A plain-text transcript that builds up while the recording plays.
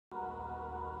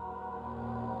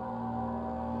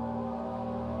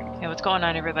Hey, what's going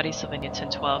on, everybody?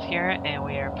 Sylvania1012 here, and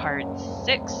we are part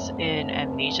 6 in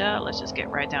Amnesia. Let's just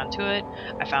get right down to it.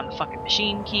 I found the fucking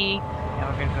machine key, and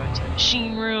we're gonna go into the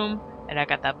machine room, and I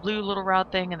got that blue little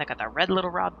rod thing, and I got that red little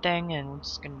rod thing, and we're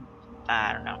just gonna,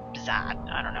 I don't know, bizarre,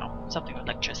 I don't know, something with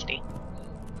electricity.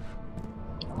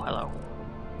 Oh, hello.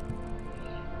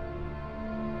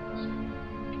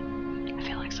 I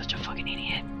feel like such a fucking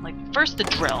idiot. Like, first the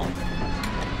drill.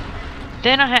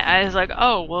 Then I was like,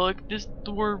 oh, well, this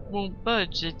door won't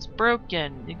budge. It's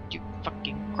broken. You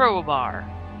fucking crowbar.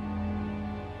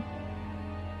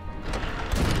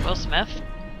 Will Smith?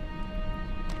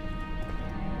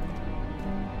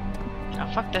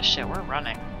 Oh, fuck this shit. We're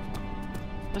running.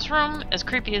 This room, as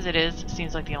creepy as it is,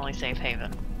 seems like the only safe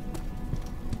haven.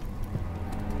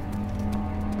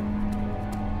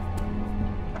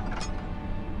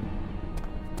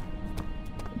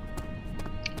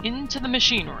 Into the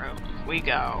machine room we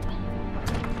go.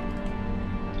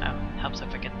 Oh, helps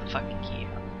if I get the fucking key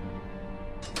out.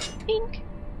 Pink.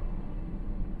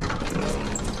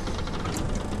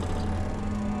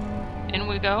 In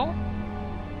we go.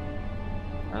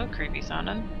 Oh, creepy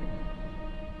sounding.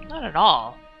 Not at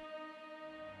all.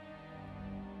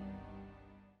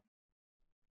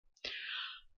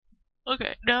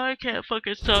 Okay, now I can't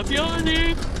fucking stop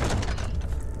yawning.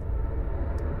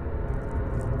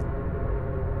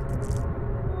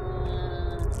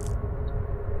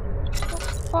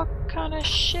 What kind of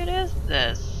shit is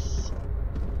this?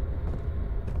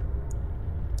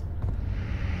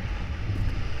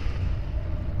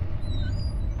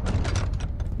 I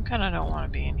kinda don't want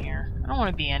to be in here. I don't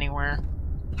want to be anywhere.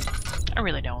 I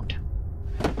really don't.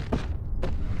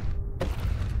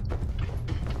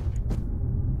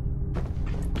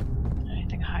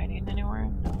 Anything hiding anywhere?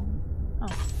 No.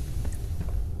 Oh.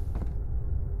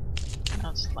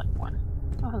 I'll select one.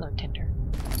 Oh, hello, Tinder.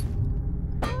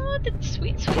 Oh, that's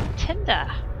sweet, sweet Tinder.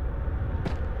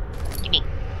 Gimme.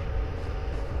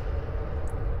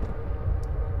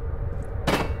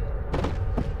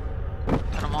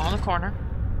 Put them all in the corner.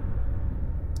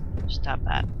 Stop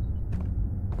that.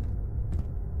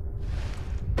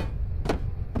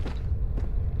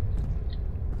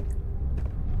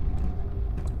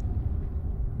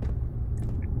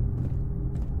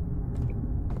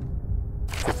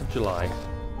 July,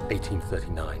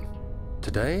 1839.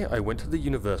 Today, I went to the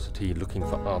university looking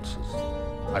for answers.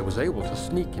 I was able to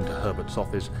sneak into Herbert's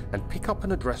office and pick up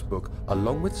an address book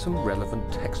along with some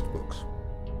relevant textbooks.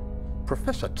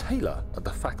 Professor Taylor at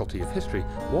the Faculty of History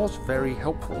was very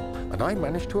helpful, and I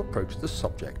managed to approach the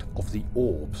subject of the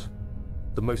orbs.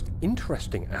 The most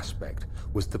interesting aspect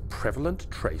was the prevalent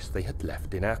trace they had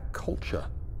left in our culture.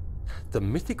 The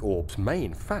mythic orbs may,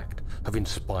 in fact, have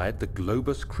inspired the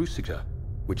globus cruciger,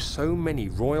 which so many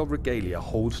royal regalia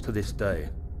holds to this day.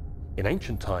 In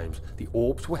ancient times, the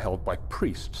orbs were held by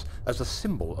priests as a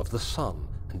symbol of the sun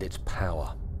and its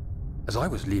power. As I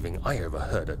was leaving, I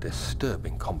overheard a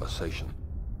disturbing conversation.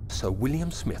 Sir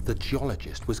William Smith, the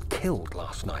geologist, was killed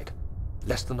last night.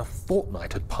 Less than a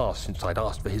fortnight had passed since I'd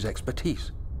asked for his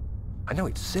expertise. I know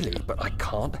it's silly, but I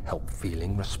can't help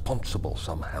feeling responsible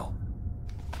somehow.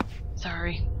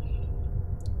 Sorry.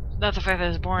 Not the fact that I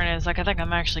was born is like I think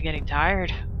I'm actually getting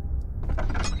tired.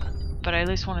 But I at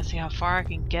least want to see how far I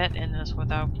can get in this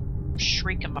without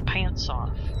shrieking my pants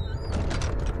off.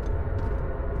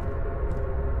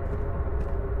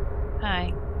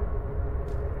 Hi.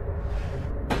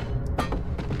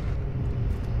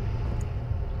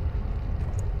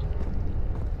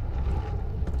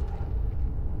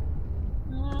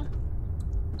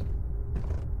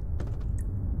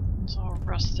 It's all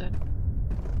rusted.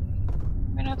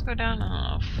 I'm gonna have to go down.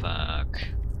 Oh, fuck.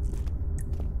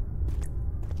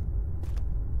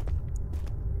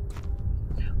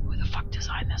 Who the fuck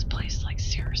designed this place? Like,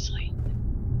 seriously.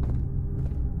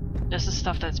 This is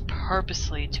stuff that's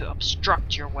purposely to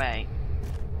obstruct your way.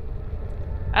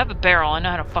 I have a barrel, I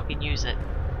know how to fucking use it.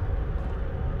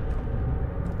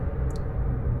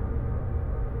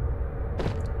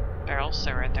 Barrels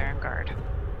sit right there and guard.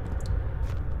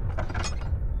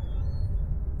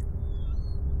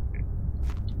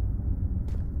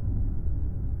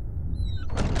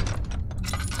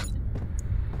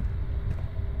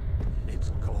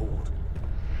 It's cold.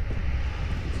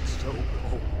 It's so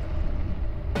cold.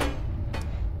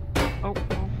 Oh,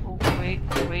 wait.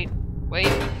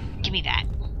 Give me that.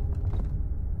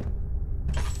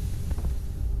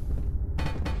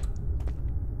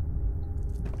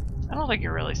 I don't think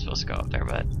you're really supposed to go up there,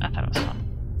 but I thought it was fun.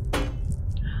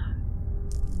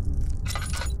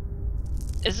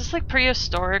 Is this like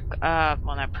prehistoric?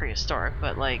 Well, not prehistoric,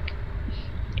 but like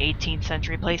 18th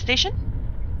century PlayStation?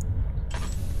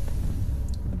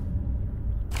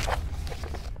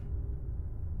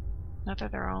 Not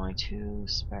that there are only 2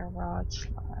 spare rods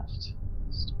left.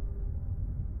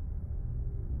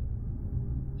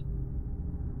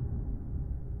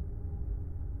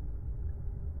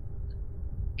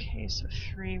 Okay, so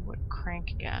 3 would crank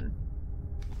again.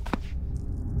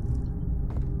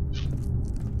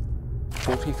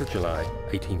 14th of July,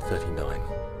 1839.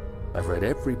 I've read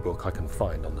every book I can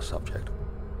find on the subject.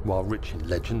 While rich in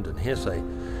legend and hearsay,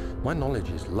 my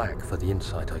knowledge is lack for the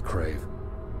insight I crave.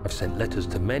 I've sent letters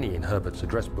to many in Herbert's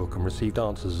address book and received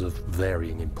answers of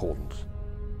varying importance.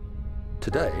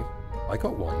 Today, I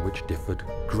got one which differed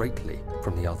greatly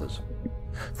from the others.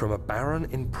 From a baron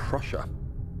in Prussia.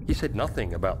 He said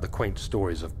nothing about the quaint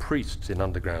stories of priests in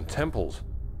underground temples.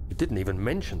 He didn't even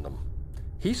mention them.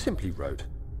 He simply wrote,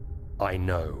 "I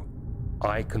know.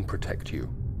 I can protect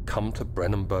you. Come to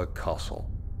Brennenburg Castle.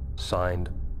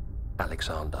 Signed,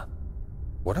 Alexander."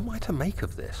 What am I to make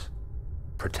of this?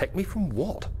 Protect me from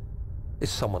what?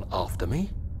 Is someone after me?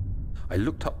 I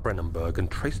looked up Brennenburg and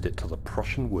traced it to the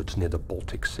Prussian woods near the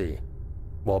Baltic Sea.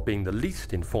 While being the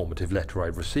least informative letter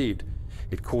I've received,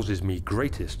 it causes me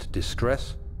greatest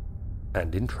distress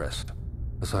and interest.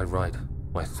 As I write,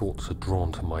 my thoughts are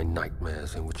drawn to my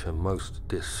nightmares in which a most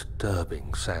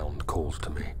disturbing sound calls to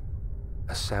me.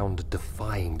 A sound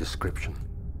defying description.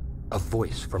 A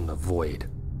voice from the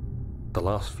void. The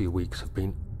last few weeks have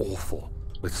been awful,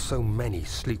 with so many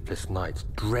sleepless nights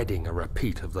dreading a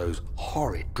repeat of those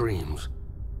horrid dreams.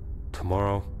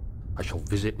 Tomorrow, I shall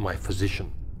visit my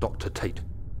physician, Dr. Tate,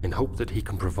 in hope that he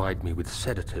can provide me with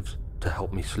sedatives to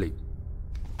help me sleep.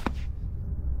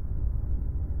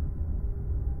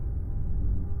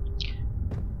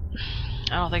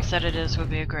 I don't think sedatives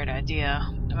would be a great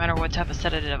idea. No matter what type of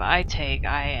sedative I take,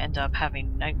 I end up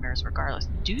having nightmares regardless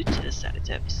due to the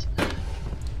sedatives.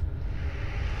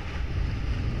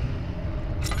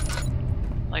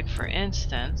 Like for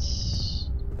instance,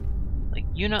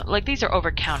 like these are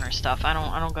over-counter stuff. I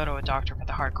don't go to a doctor for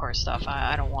the hardcore stuff.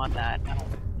 I don't want that.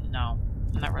 No,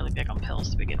 I'm not really big on pills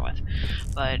to begin with.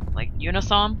 But like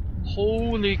Unisom,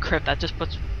 holy crap, that just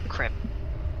puts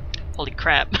holy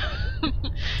crap.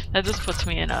 That just puts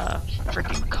me in a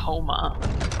freaking coma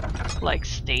like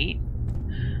state.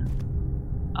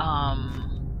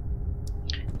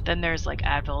 Then there's like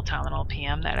Advil, Tylenol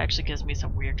PM that actually gives me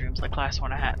some weird dreams. Like last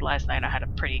night I had a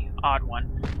pretty odd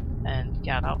one, and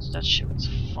yeah, that shit was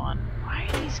fun. Why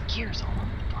are these gears all over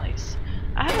the place?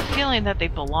 I have a feeling that they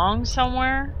belong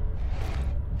somewhere.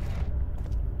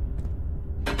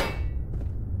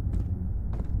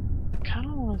 Kind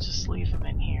of want to just leave them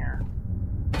in here.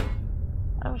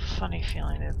 I have a funny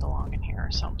feeling they belong in here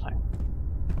or something.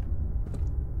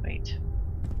 Wait.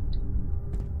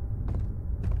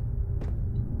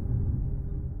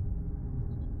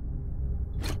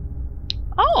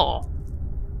 Oh!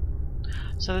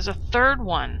 So there's a third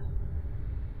one.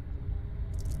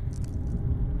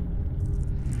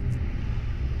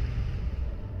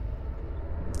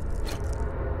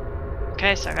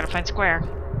 Okay, so I gotta find Square.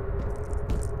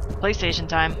 PlayStation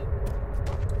time.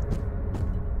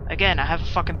 Again, I have a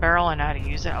fucking barrel and know how to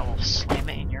use it. I will slam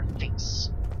it in your face.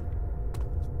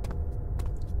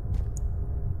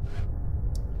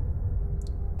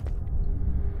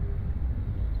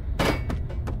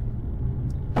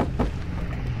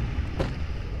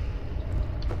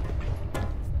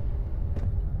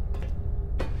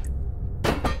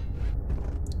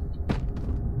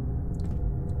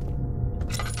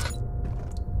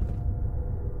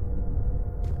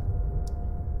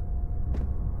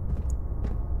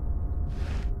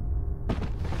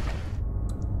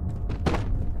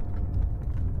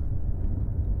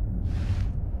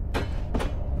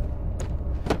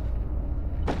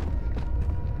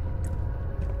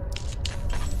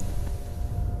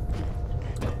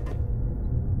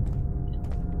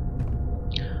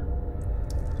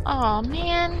 Aw,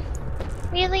 man.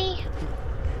 Really?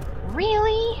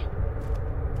 Really?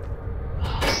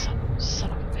 Oh,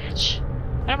 son of a bitch.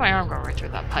 How did my arm go right through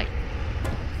that pipe?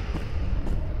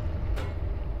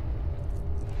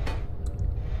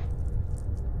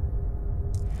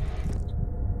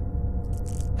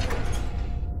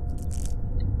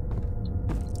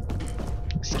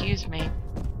 Excuse me.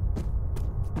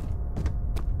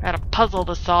 Got a puzzle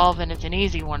to solve, and it's an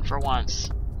easy one for once.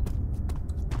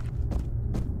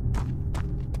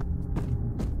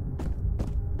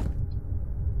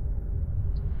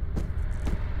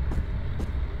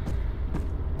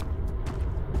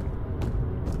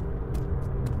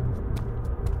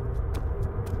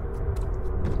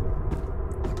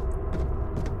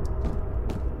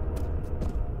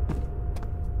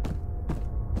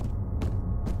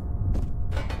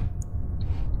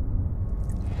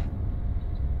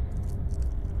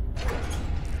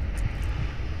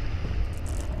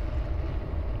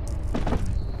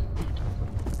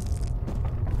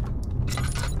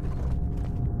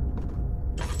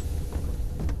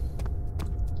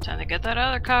 Time to get that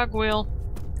other cogwheel.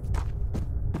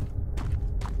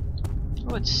 It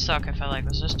would suck if I like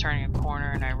was just turning a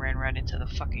corner and I ran right into the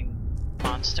fucking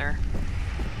monster.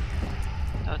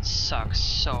 That would suck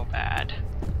so bad.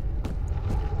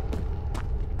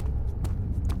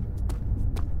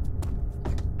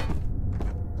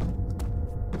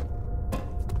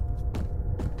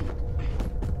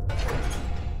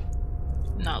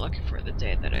 I'm not looking for the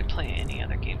day that I play any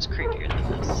other games creepier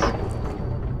than this.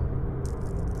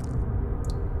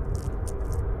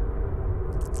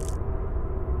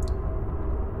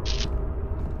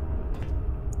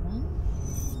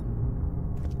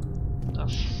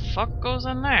 Fuck goes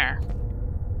in there?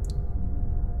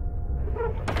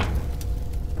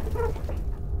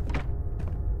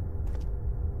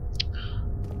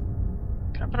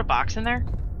 Can I put a box in there?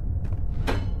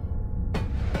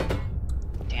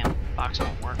 Damn, box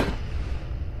won't work.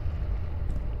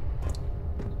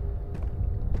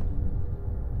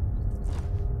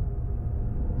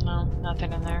 No,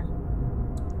 nothing in there.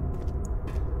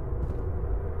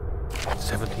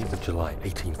 17th of July,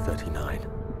 1839.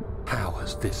 How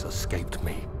has this escaped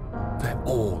me? They're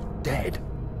all dead.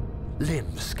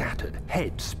 Limbs scattered,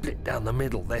 heads split down the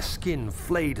middle, their skin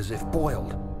flayed as if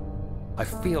boiled. I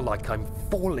feel like I'm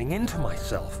falling into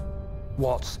myself.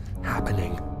 What's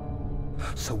happening?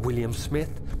 Sir William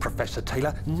Smith, Professor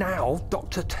Taylor, now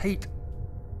Dr. Tate.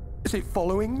 Is it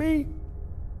following me?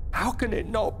 How can it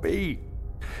not be?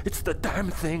 It's the damn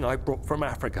thing I brought from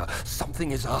Africa.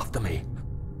 Something is after me.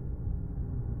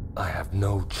 I have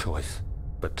no choice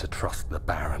but to trust the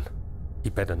Baron.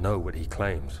 He better know what he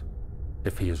claims.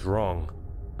 If he is wrong,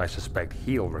 I suspect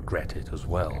he'll regret it as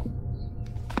well.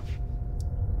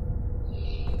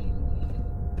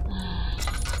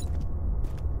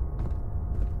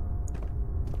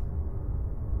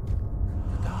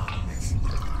 Darkness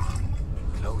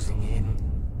closing in.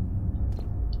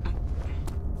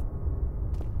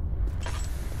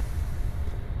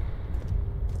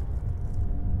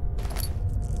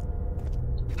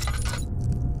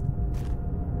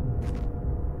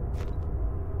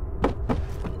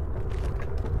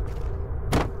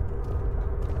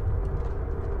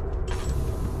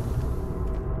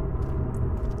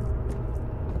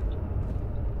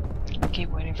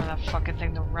 Keep waiting for that fucking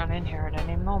thing to run in here at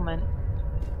any moment.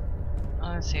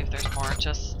 Let's see if there's more,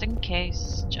 just in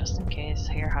case. Just in case.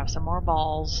 Here, have some more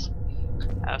balls.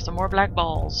 Have some more black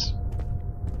balls.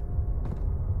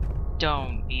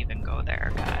 Don't even go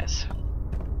there, guys.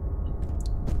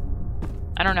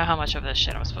 I don't know how much of this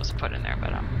shit I'm supposed to put in there,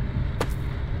 but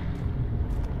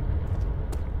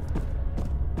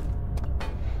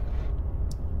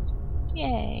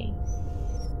yay.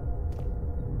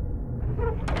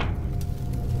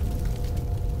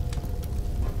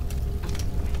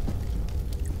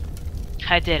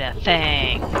 I did a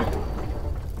thing.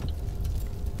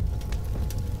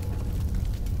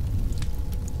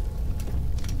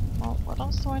 Well, what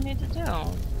else do I need to do?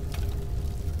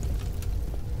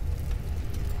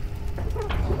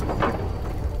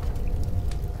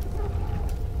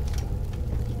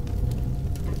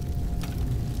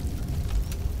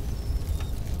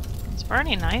 It's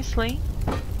burning nicely.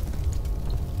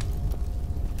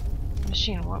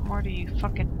 Machine, what more do you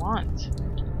fucking want?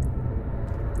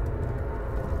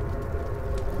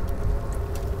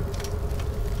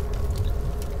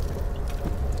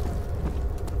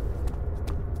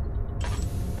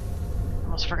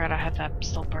 Forgot I had that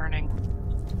still burning.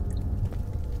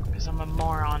 Because I'm a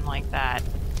moron like that.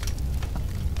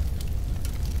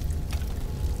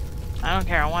 I don't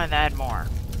care, I wanted to add more.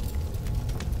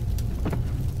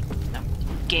 Now,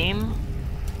 game?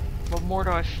 What more do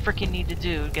I freaking need to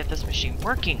do to get this machine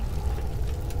working?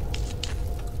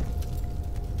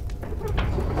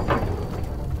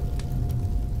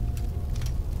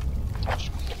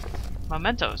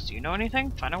 Mementos, do you know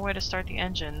anything? Find a way to start the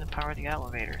engine and power the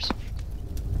elevators.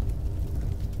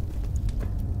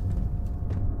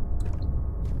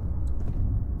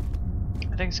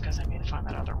 I think it's because I need to find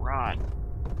that other rod.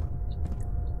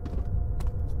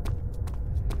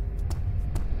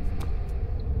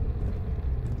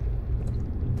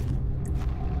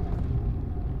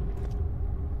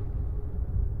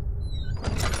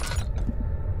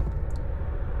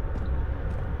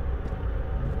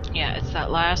 Yeah, it's that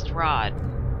last rod.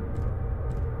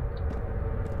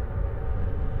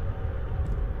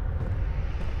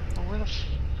 But where the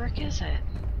frick is it?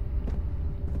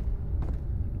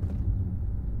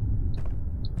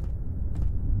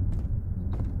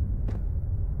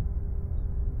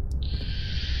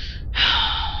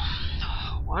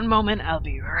 One moment, I'll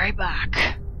be right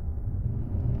back.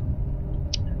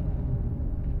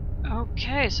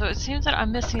 Okay, so it seems that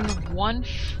I'm missing one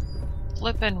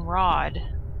flippin' rod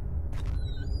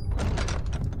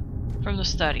from the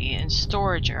study in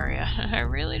storage area. I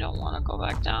really don't want to go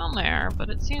back down there, but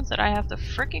it seems that I have to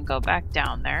frickin' go back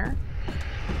down there.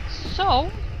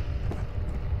 So,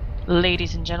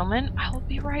 ladies and gentlemen, I will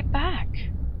be right back.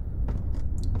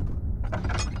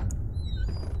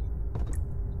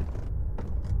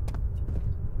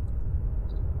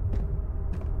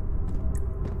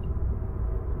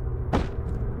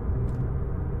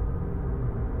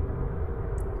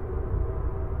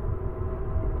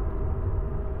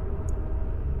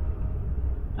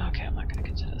 Okay, I'm not gonna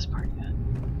get to this part yet.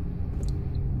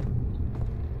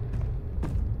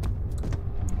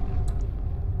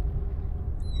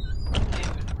 I didn't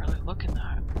even really look in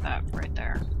that right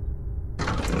there.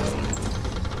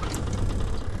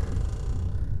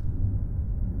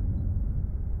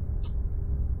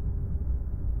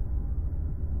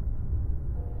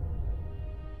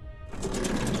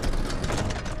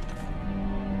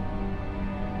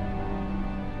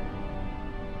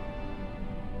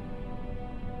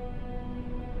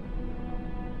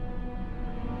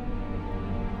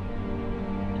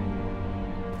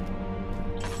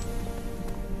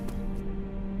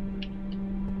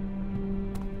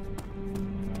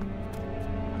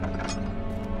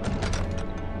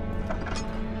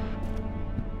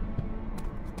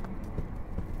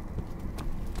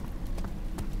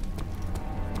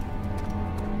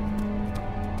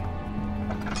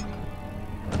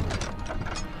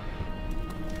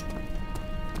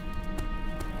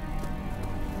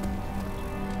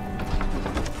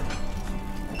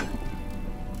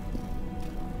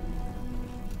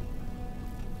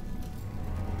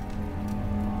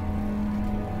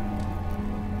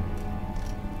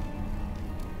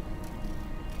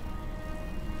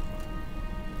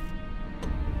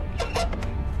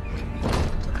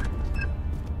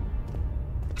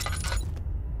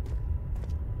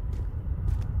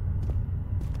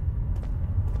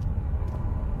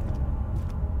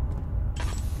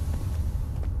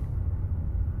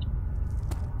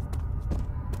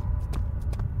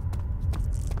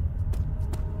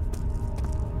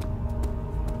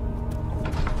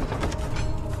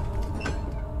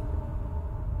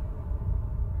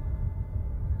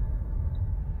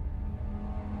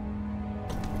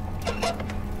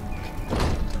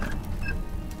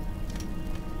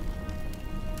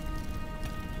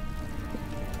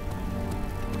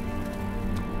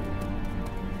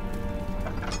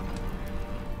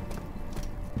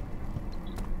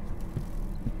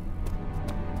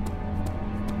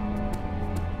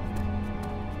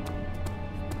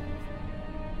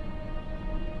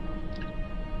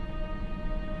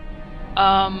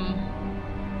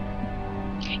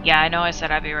 Yeah, I know I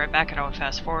said I'd be right back and I would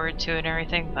fast forward to it and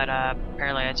everything, but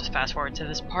apparently I just fast forward to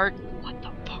this part. What the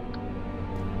fuck?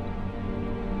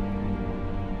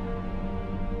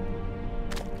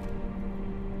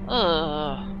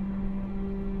 Ugh.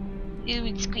 It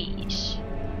would squeeze.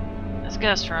 This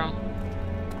guest room.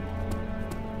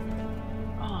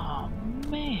 Oh,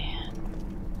 man.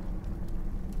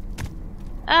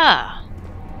 Ah.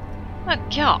 Oh,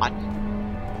 God.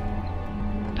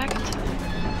 Back into the...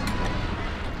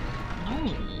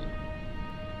 No.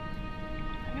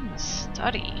 I'm in the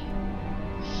study.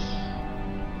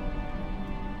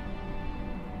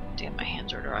 Damn, my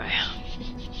hands are dry.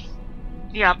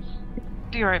 Yeah.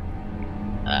 Be right.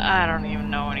 I don't even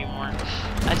know anymore.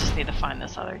 I just need to find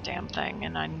this other damn thing,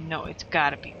 and I know it's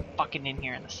gotta be fucking in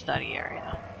here in the study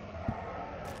area.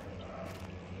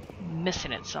 I'm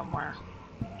missing it somewhere.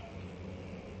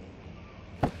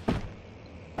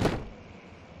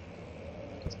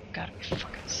 It's gotta be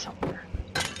fucking somewhere.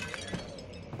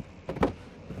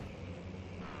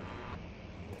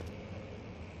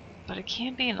 But it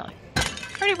can't be in the... I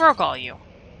already broke all you.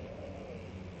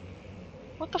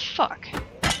 What the fuck?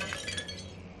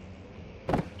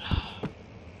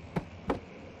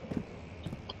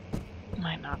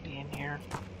 Might not be in here.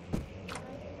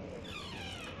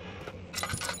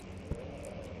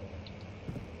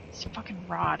 This fucking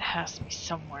rod has to be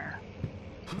somewhere.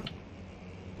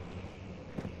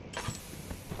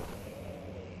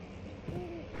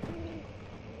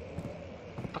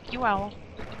 Fuck you, owl.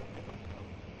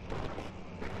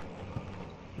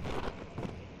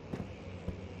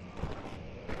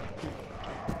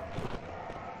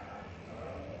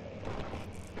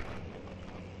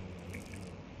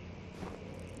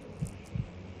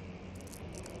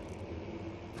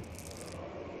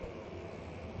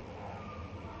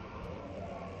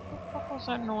 What was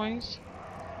that noise?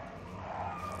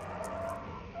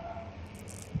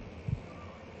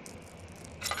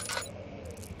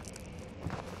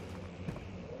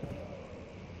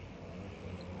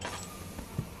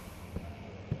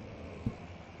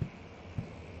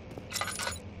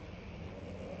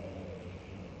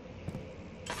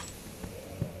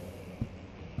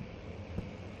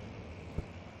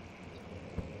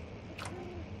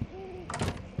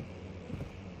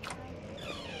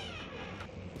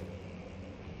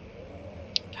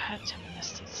 had to have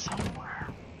missed it somewhere.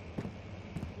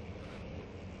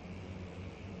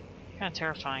 Kind of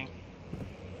terrifying.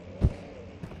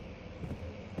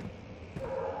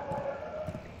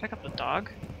 Pick up the dog?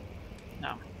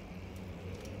 No.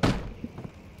 They're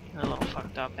a little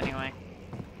fucked up anyway.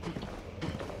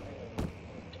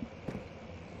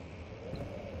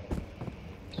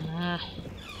 Where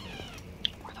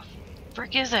the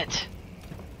frick is it?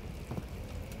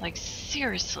 Like,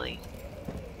 seriously.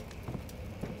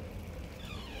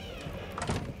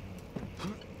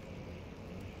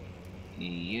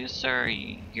 You, sir,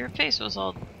 your face was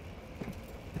all...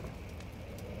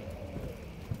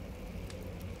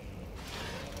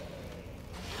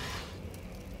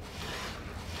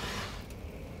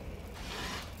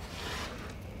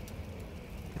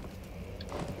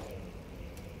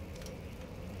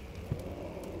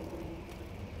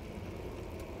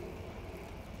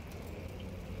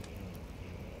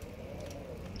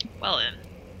 Well then,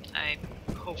 I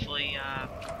hopefully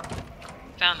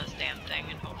found this damn thing,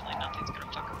 and hopefully nothing's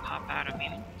gonna fucking pop out of me.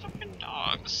 Fucking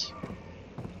dogs.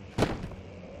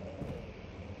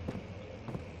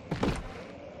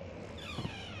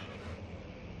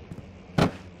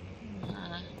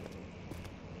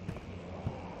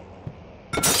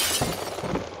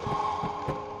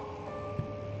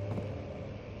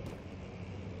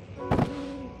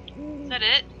 Is that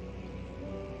it?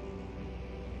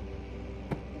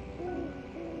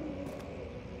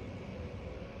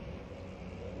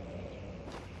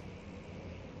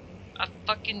 A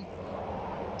fucking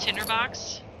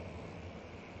tinderbox?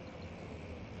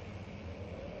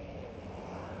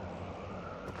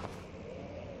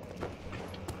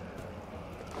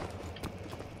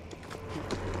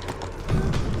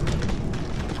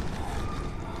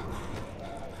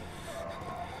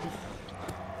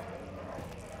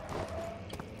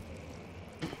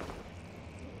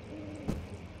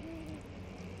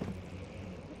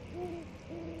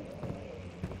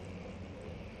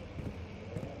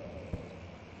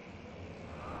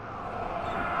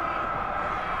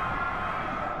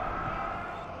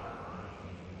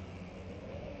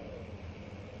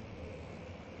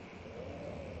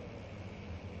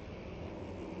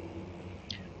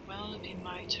 Well, it'd be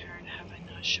my turn, have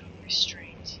I not shown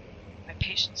restraint? My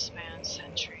patience spans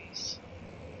centuries.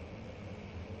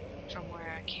 From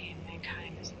where I came,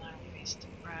 mankind is not a wasted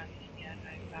breath, yet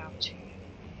I vow to you.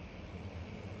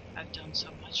 I've done so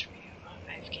much for you,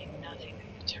 I've gained nothing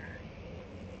in return.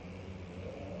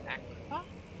 Agrippa?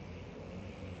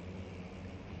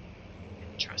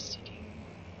 I trusted you.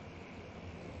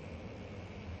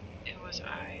 It was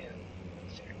I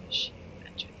who, through the sheep,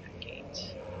 entered that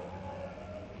gate.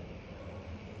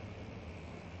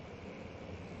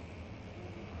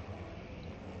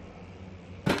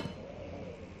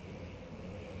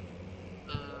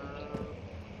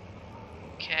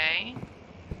 Okay.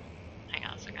 Hang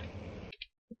on a second.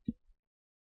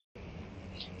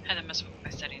 I had to mess with my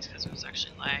settings because it was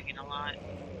actually lagging a lot.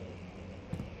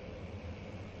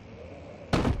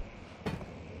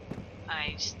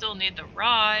 I still need the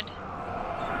rod.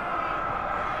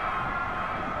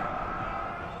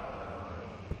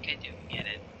 Okay, do we get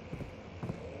it?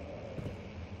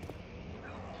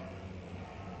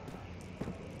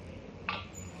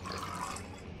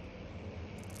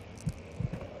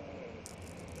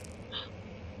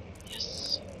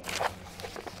 Yes.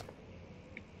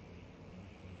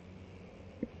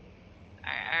 I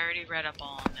already read up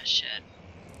on this shit.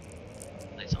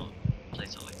 Please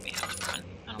don't make me have to run.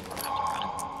 I don't want to have to run.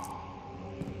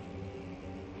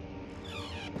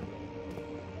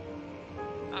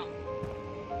 Oh.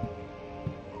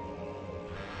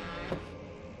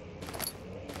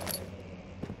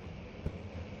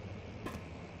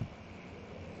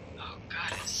 Oh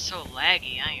god, it's so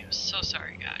laggy. I am so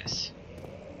sorry, guys.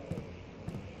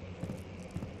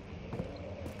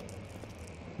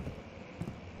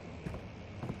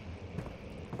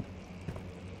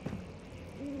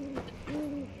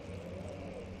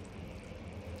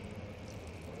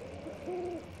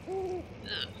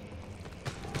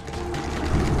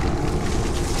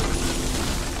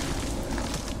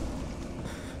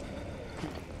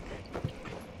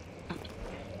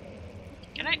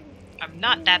 Can I? I'm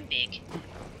not that big.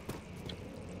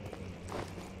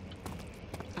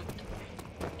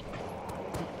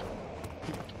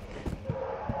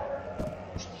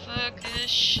 Fuck this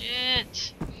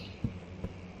shit.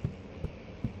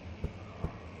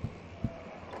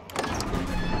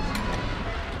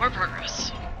 More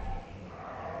progress.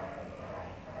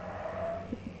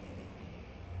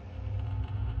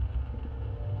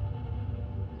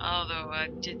 Although I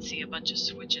did see a bunch of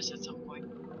switches at some point.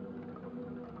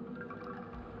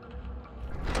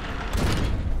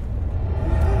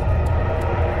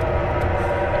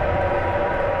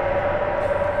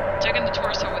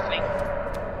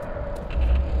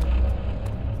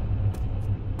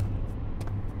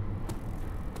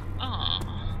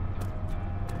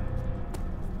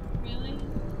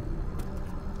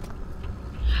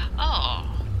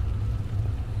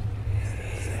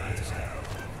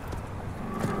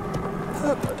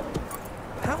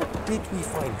 we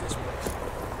find this place?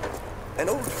 An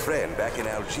old friend back in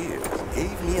Algiers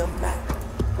gave me a map.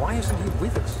 Why isn't he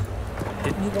with us?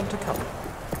 Didn't he want to come?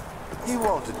 He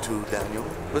wanted to, Daniel,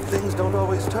 but things don't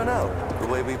always turn out the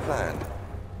way we planned.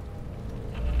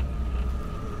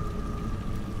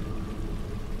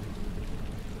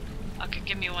 Okay,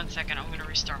 give me 1 second. I'm gonna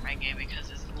restart my game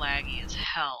because it's laggy as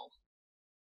hell.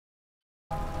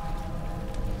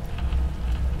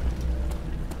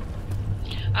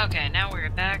 Okay, now we're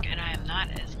back, and I am not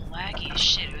as laggy as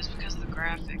shit. It was because of the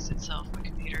graphics itself. My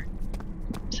computer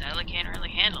sadly can't really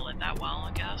handle it that well,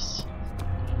 I guess.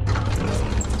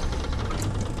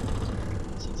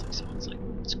 Sounds like someone's like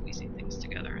squeezing things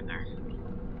together in there.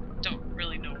 Don't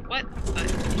really know what,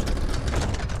 but...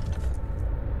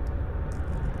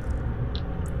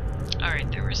 Alright,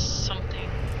 there was something.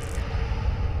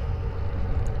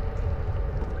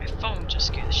 My phone just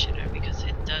scared the shit out of me because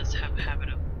it does have a habit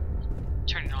of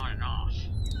turning on and off.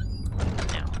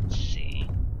 Now, let's see.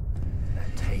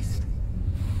 That taste,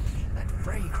 that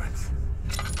fragrance,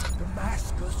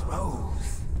 Damascus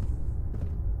rose.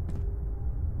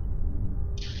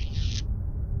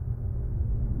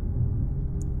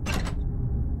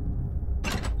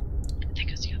 I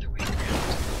think it's the other way around.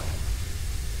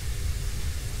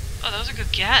 Oh, that was a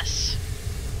good guess.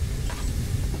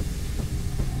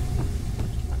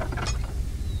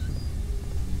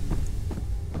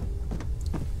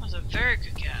 That was a very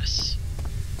good guess.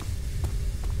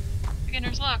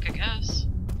 Beginner's luck, I guess.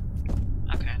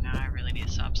 Okay, now I really need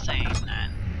to stop saying that.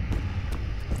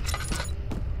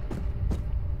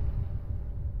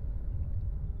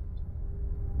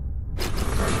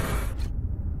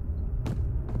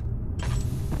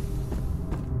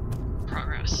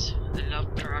 Progress. I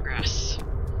love progress.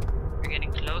 We're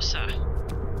getting closer.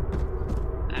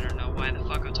 I don't know why the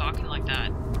fuck I'm talking like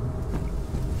that.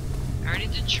 I already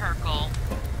did charcoal.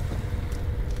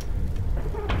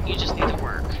 You just need to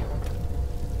work.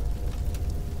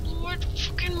 What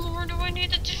fucking more do I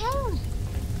need to do?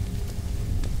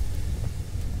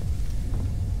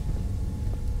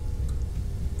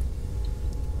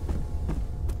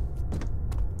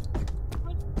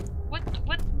 What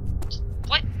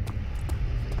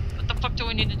the fuck do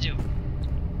I need to do?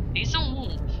 These don't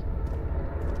move.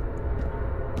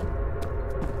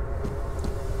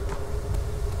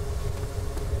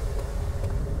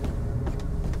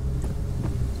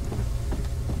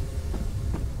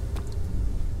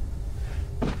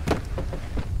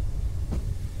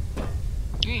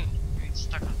 I'm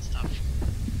stuck on stuff.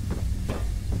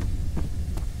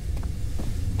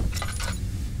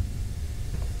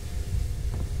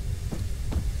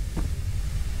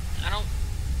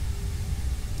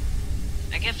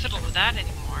 I can't fiddle with that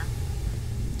anymore.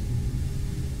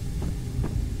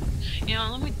 You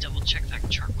know, let me double check that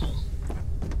charcoal.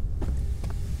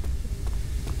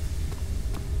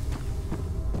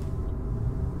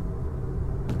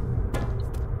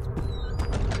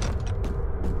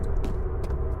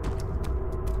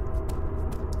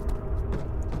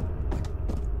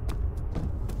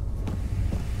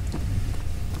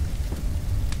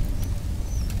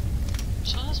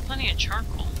 Still has plenty of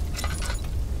charcoal.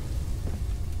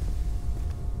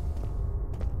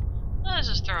 Let's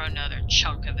just throw another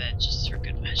chunk of it, just for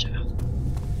good measure.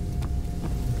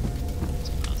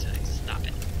 I'll say, stop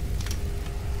it.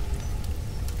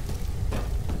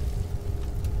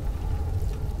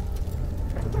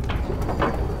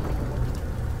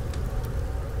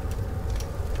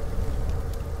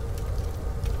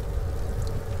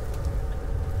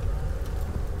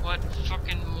 What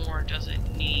fucking more does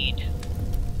it need?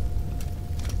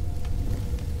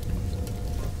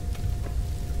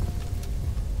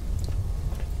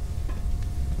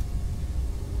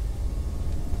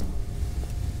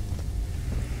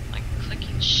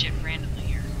 Shit randomly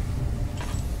here.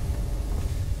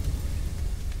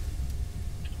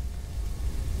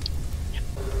 Yep.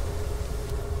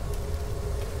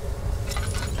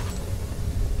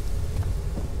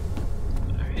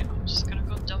 Alright, I'm just gonna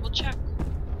go double check.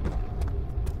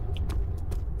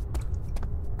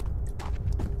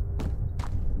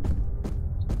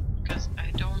 Because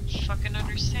I don't fucking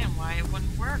understand why it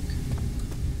wouldn't work.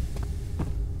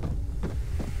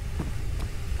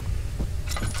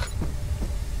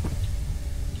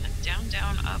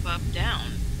 Down, up,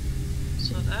 down.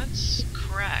 So that's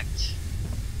correct.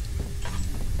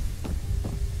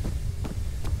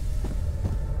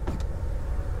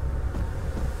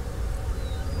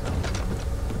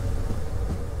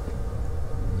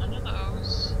 None of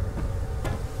those.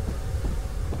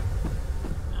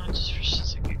 No, just for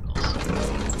shits and giggles.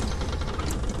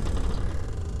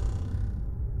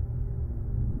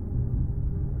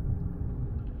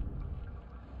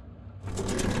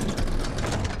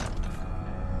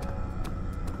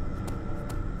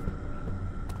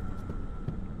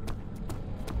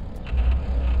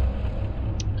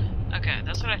 Okay,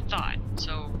 that's what I thought.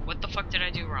 So, what the fuck did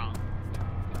I do wrong?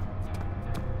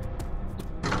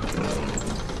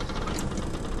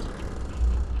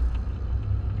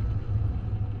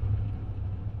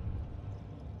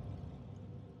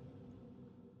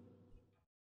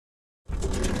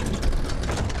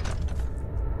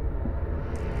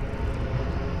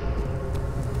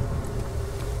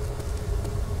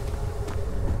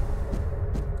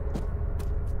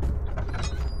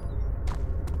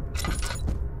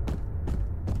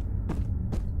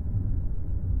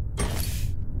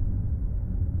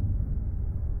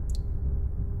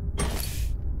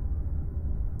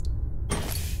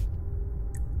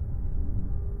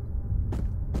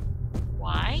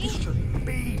 Why? You shouldn't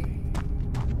be.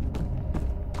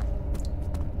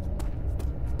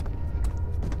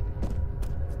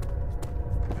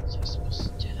 Was I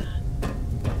supposed to do that?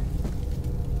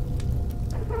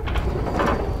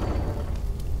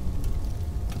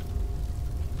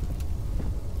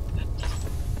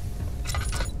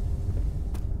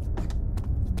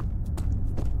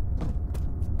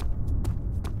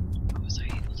 Was I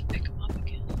able to pick him up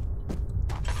again?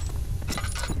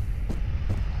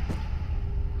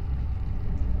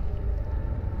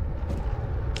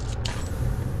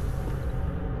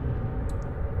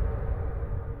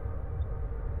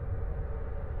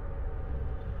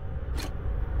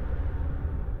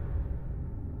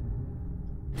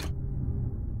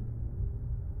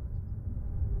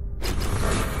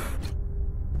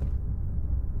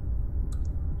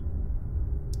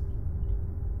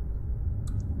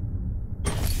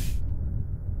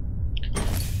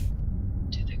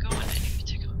 Do they go in any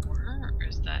particular order, or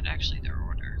is that actually their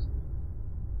order?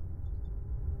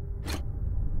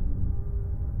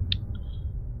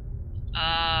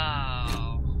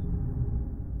 Oh.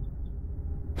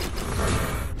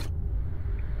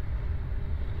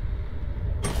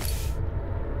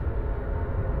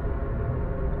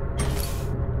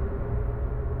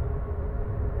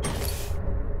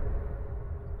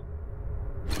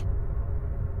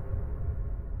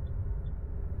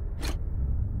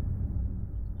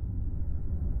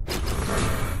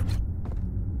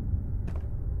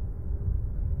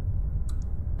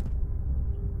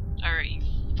 Alright, you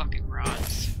fucking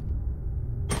rods.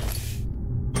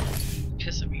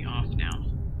 Pissing me off now.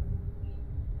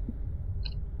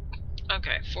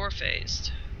 Okay,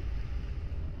 four-phased.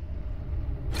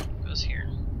 Goes here.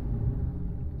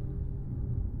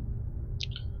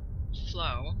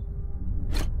 Flow.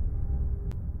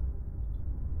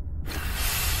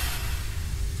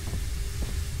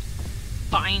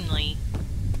 Finally.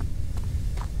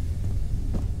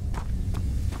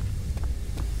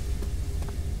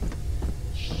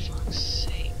 Fuck's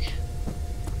sake.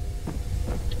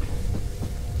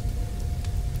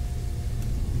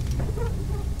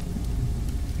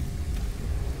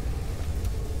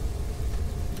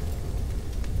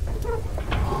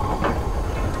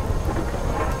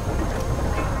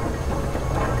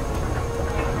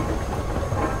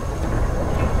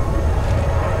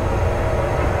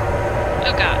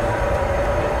 Oh god.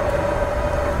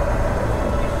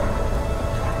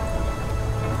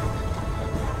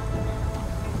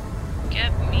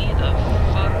 Get me the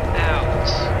fuck out.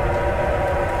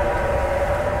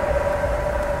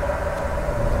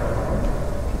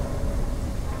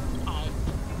 Oh,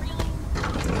 really?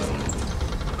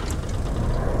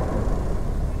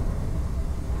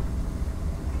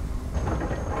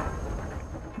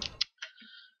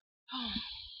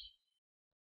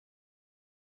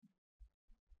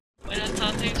 When I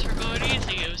thought things were going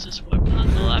easy, it was just one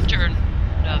puzzle after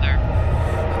another.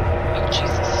 Oh,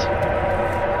 Jesus.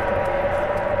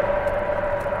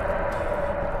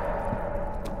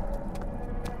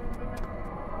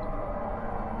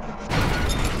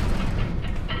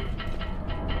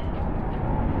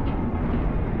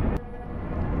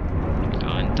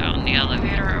 Going down the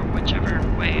elevator or whichever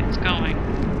way it's going.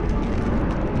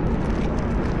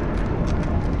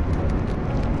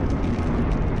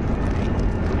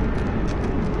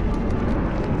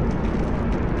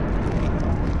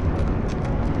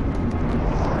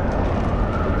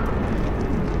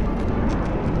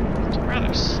 It's a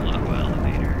rather slow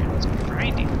elevator and it's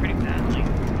grinding pretty badly.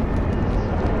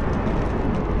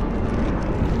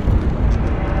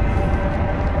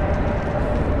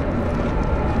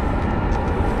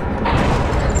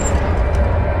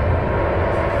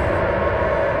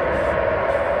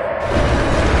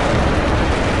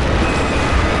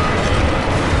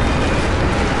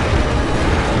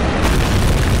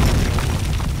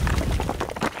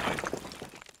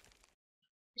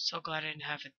 So glad I didn't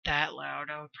have it that loud.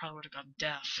 I probably would have gone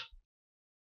deaf.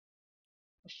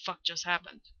 The fuck just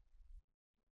happened?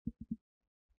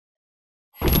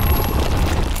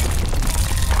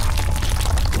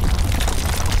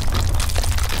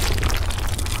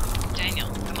 Daniel,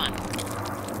 come on.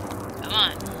 Come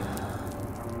on.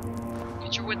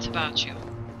 Get your wits about you.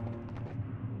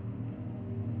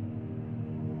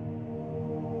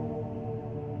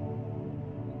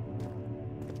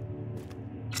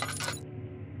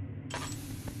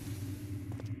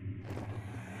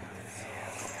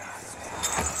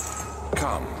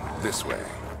 Come, this way.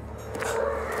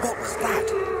 What was that?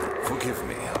 Forgive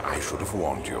me, I should have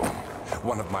warned you.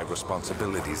 One of my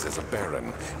responsibilities as a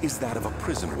Baron is that of a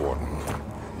prison warden.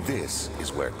 This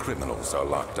is where criminals are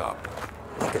locked up.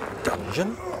 Like a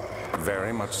dungeon?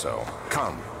 Very much so.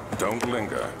 Come, don't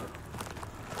linger.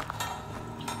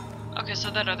 Okay, so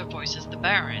that other voice is the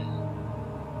Baron.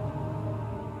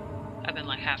 I've been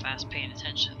like half-assed paying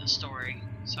attention to the story.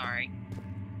 Sorry.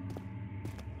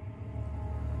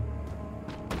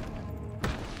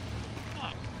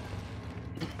 Oh.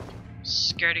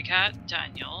 Scaredy cat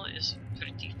Daniel is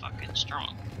pretty fucking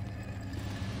strong.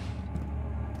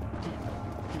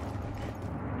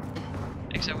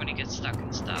 Except when he gets stuck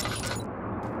in stuff.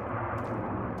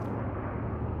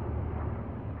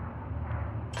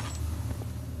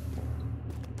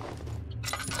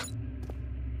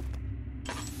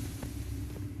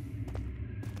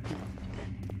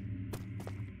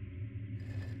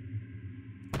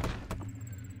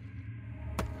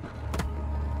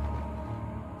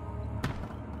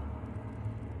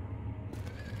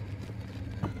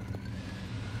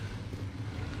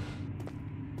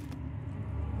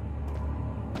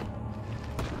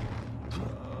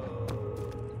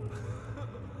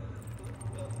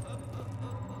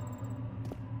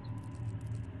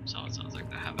 So it sounds like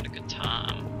they're having a good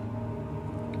time.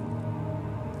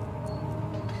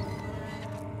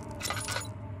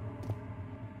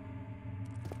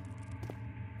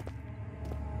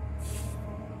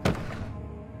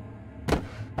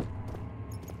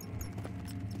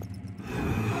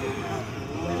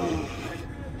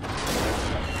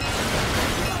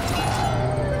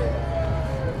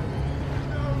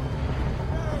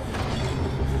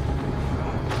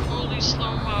 Holy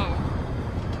slow-mo.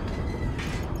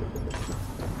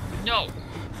 No.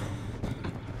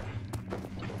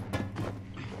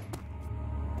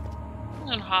 I'm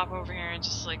gonna hop over here and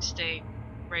just like stay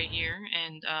right here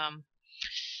and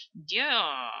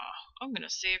yeah, I'm gonna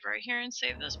save right here and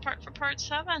save this part for part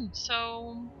 7.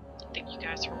 So thank you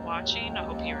guys for watching. I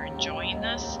hope you're enjoying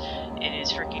this. It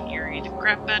is freaking eerie the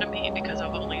crap out of me because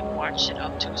I've only watched it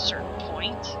up to a certain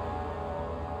point.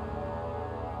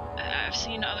 I've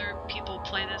seen other people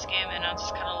play this game and I'm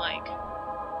just kinda like,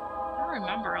 I don't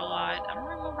remember a lot. I don't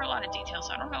remember a lot of details.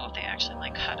 I don't know if they actually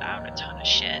like cut out a ton of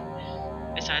shit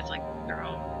besides like their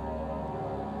own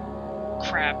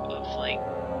crap of like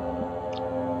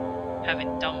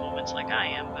having dumb moments like I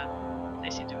am, but they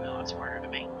seem to be a lot smarter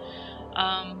than me.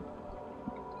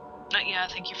 But yeah,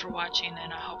 thank you for watching,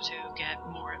 and I hope to get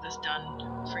more of this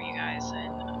done for you guys,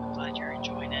 and I'm glad you're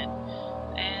enjoying it.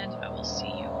 And I will see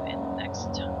you in the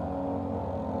next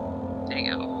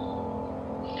video.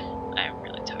 I am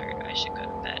really tired. I should go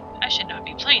to bed. I should not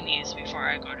be playing these before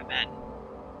I go to bed.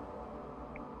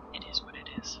 It is what it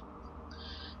is.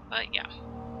 But yeah,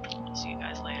 I'll see you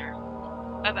guys later.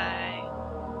 Bye bye.